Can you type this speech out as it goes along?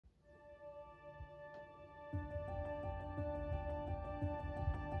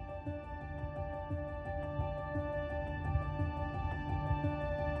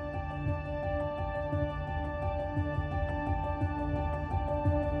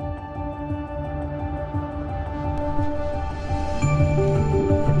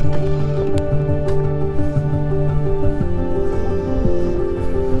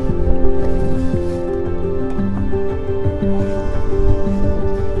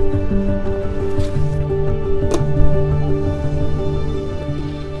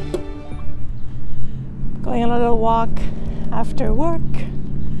walk after work.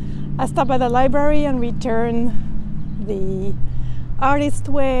 I stop by the library and return the Artist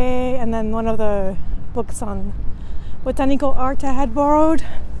Way and then one of the books on botanical art I had borrowed.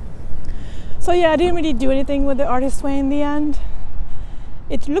 So yeah, I didn't really do anything with the Artist Way in the end.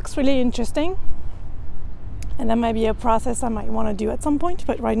 It looks really interesting, and that might be a process I might want to do at some point,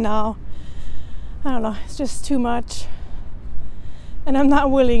 but right now, I don't know, it's just too much. And I'm not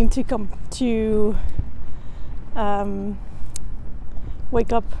willing to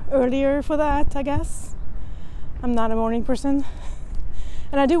wake up earlier for that, I guess. I'm not a morning person.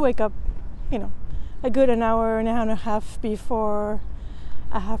 And I do wake up, you know, a good an hour and a half before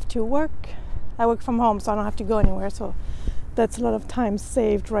I have to work. I work from home, so I don't have to go anywhere, so that's a lot of time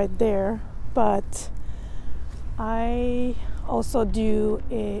saved right there. But I also do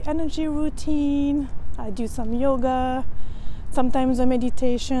a energy routine. I do some yoga, sometimes a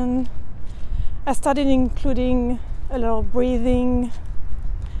meditation. I started including a little breathing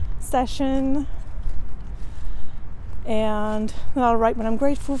session, and I'll write what I'm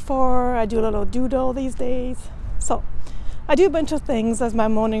grateful for. I do a little doodle these days. So I do a bunch of things as my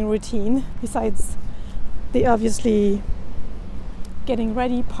morning routine besides the obviously getting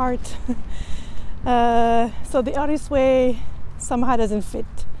ready part. So the Artist Way somehow doesn't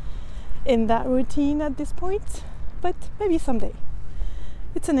fit in that routine at this point, but maybe someday.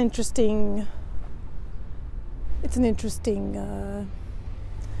 It's an interesting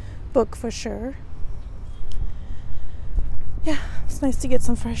book for sure. Yeah, it's nice to get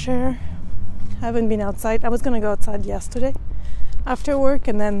some fresh air. I haven't been outside. I was gonna go outside yesterday after work,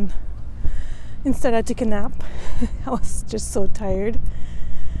 and then instead I took a nap. I was just so tired.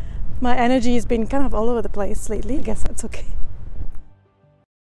 My energy has been kind of all over the place lately. I guess that's okay.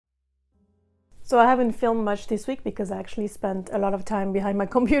 So I haven't filmed much this week because I actually spent a lot of time behind my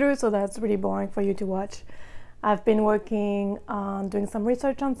computer, so that's really boring for you to watch. I've been working on doing some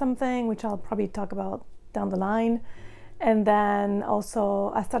research on something, which I'll probably talk about down the line. And then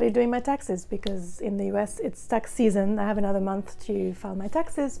also I started doing my taxes because in the US it's tax season. I have another month to file my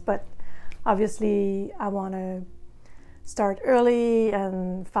taxes, but obviously I want to start early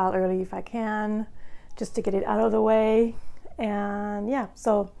and file early if I can, just to get it out of the way. And yeah,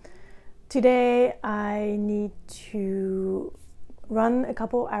 so today I need to run a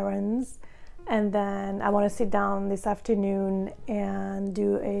couple errands, and then I want to sit down this afternoon and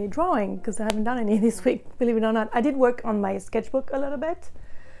do a drawing because I haven't done any this week, believe it or not. I did work on my sketchbook a little bit,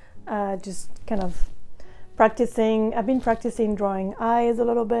 just kind of practicing. I've been practicing drawing eyes a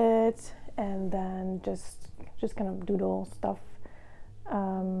little bit, and then just kind of doodle stuff.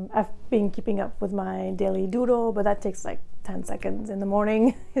 I've been keeping up with my daily doodle, but that takes like 10 seconds in the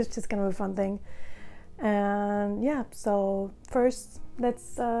morning. It's just kind of a fun thing. And yeah, so first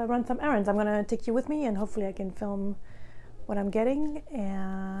let's run some errands. I'm gonna take you with me, and hopefully I can film what I'm getting,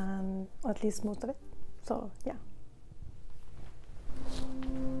 and or at least most of it. So yeah.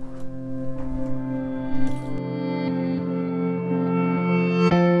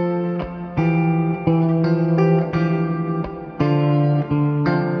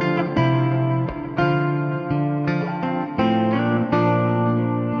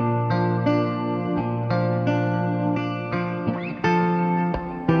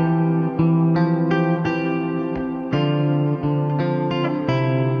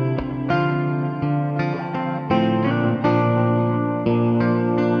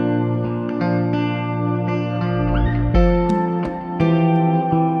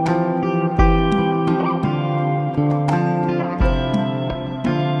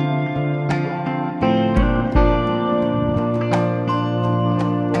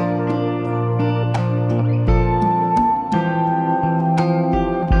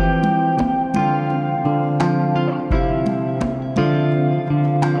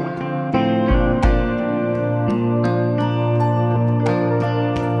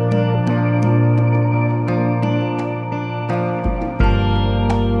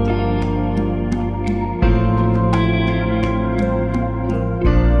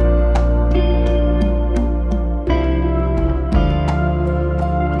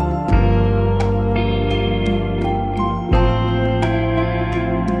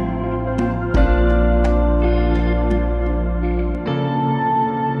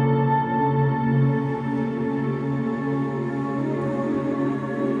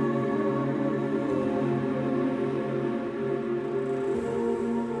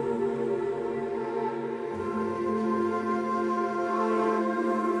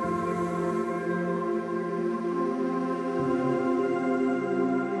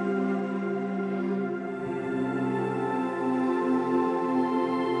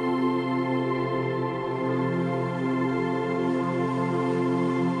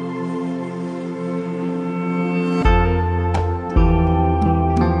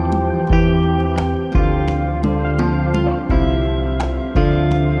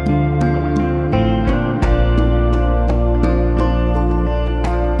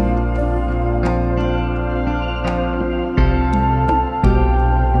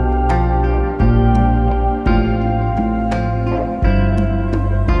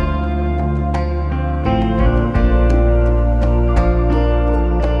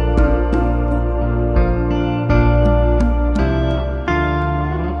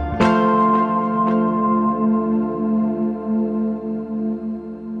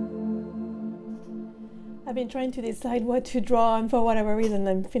 been trying to decide what to draw, and for whatever reason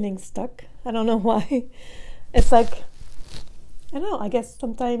I'm feeling stuck. I don't know why. It's like, I don't know, I guess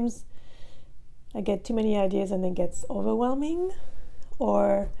sometimes I get too many ideas and it gets overwhelming,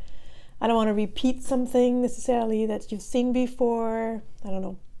 or I don't want to repeat something necessarily that you've seen before. I don't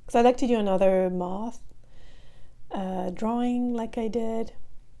know, because I'd like to do another moth drawing like I did,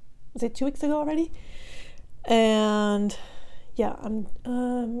 was it 2 weeks ago already? And yeah,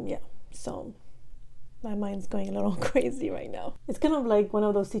 so my mind's going a little crazy right now. It's kind of like one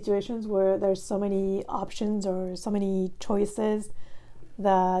of those situations where there's so many options or so many choices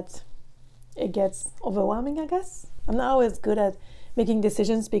that it gets overwhelming, I guess. I'm not always good at making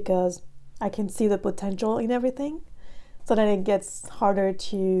decisions because I can see the potential in everything. So then it gets harder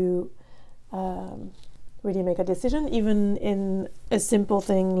to really make a decision, even in a simple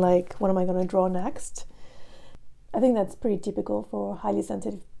thing like, what am I going to draw next? I think that's pretty typical for highly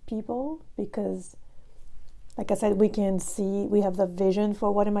sensitive people because, like I said, we have the vision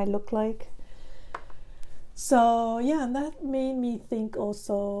for what it might look like. So yeah, and that made me think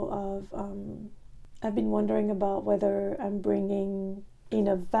also of, I've been wondering about whether I'm bringing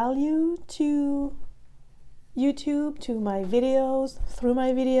enough value to YouTube, to my videos, through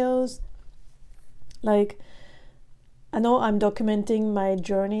my videos. Like, I know I'm documenting my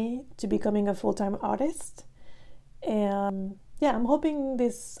journey to becoming a full-time artist, and yeah, I'm hoping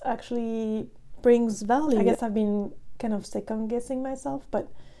this actually brings value. I guess I've been kind of second-guessing myself,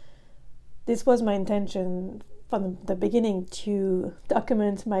 but this was my intention from the beginning, to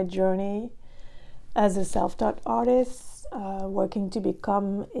document my journey as a self-taught artist, working to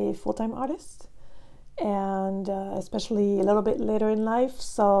become a full-time artist, and especially a little bit later in life.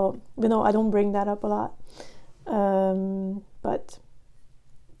 So, I don't bring that up a lot, but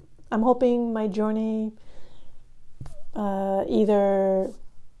I'm hoping my journey either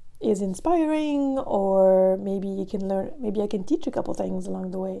is inspiring, or maybe you can learn, maybe I can teach a couple things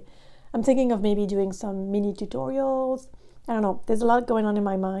along the way. I'm thinking of maybe doing some mini tutorials. I don't know, there's a lot going on in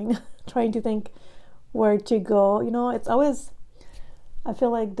my mind trying to think where to go. It's always, I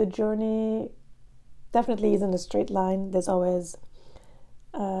feel like the journey definitely isn't a straight line. There's always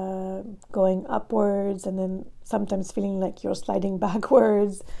going upwards, and then sometimes feeling like you're sliding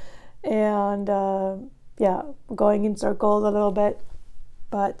backwards, and going in circles a little bit.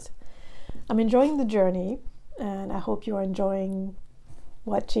 But I'm enjoying the journey, and I hope you're enjoying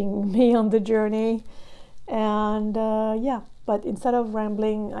watching me on the journey. And but instead of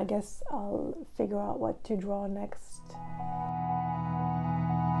rambling, I guess I'll figure out what to draw next.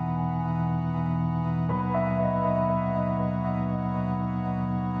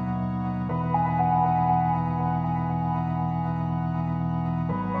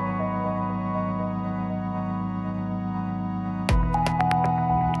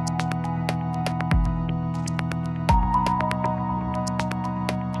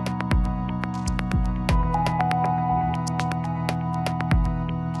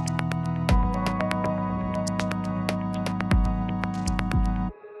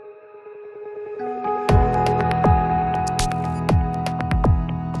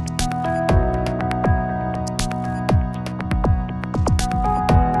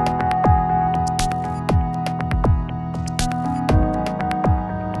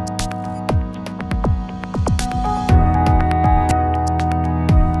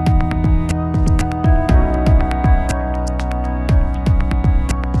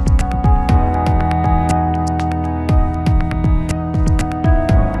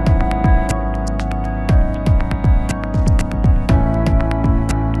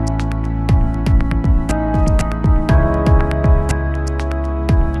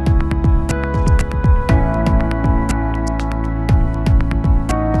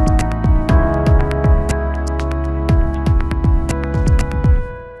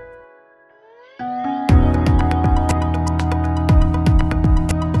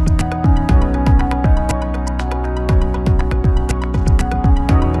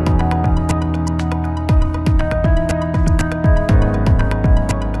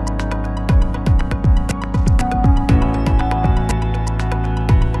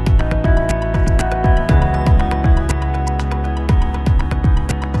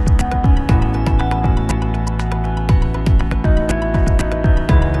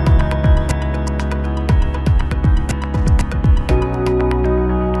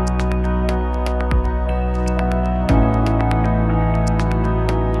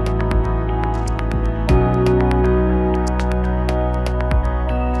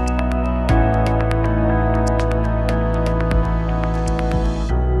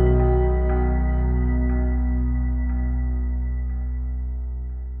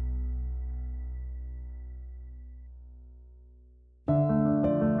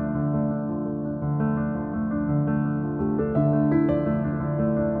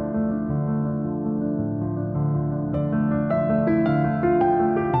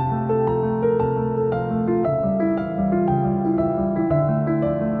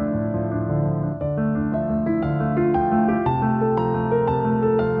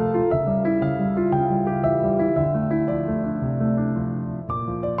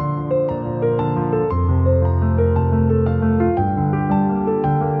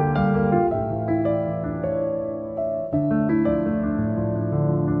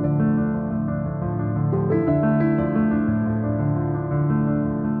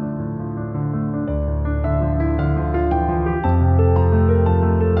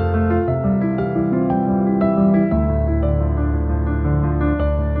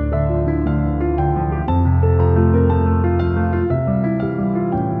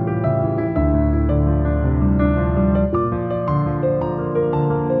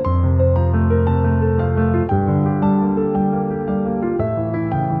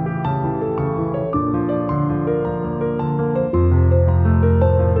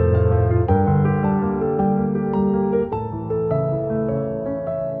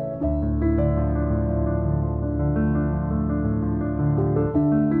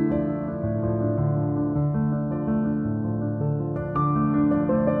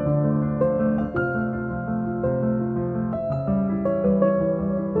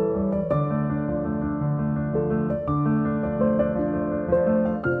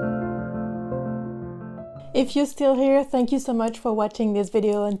 If you're still here, thank you so much for watching this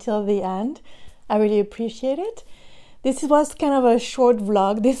video until the end. I really appreciate it. This was kind of a short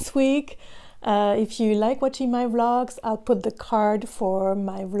vlog this week. If you like watching my vlogs, I'll put the card for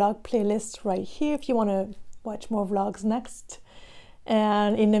my vlog playlist right here if you want to watch more vlogs next.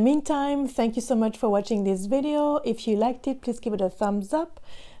 And in the meantime, thank you so much for watching this video. If you liked it, please give it a thumbs up,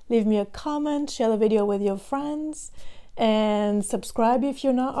 leave me a comment, share the video with your friends, and subscribe if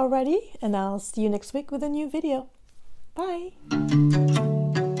you're not already. And I'll see you next week with a new video. Bye!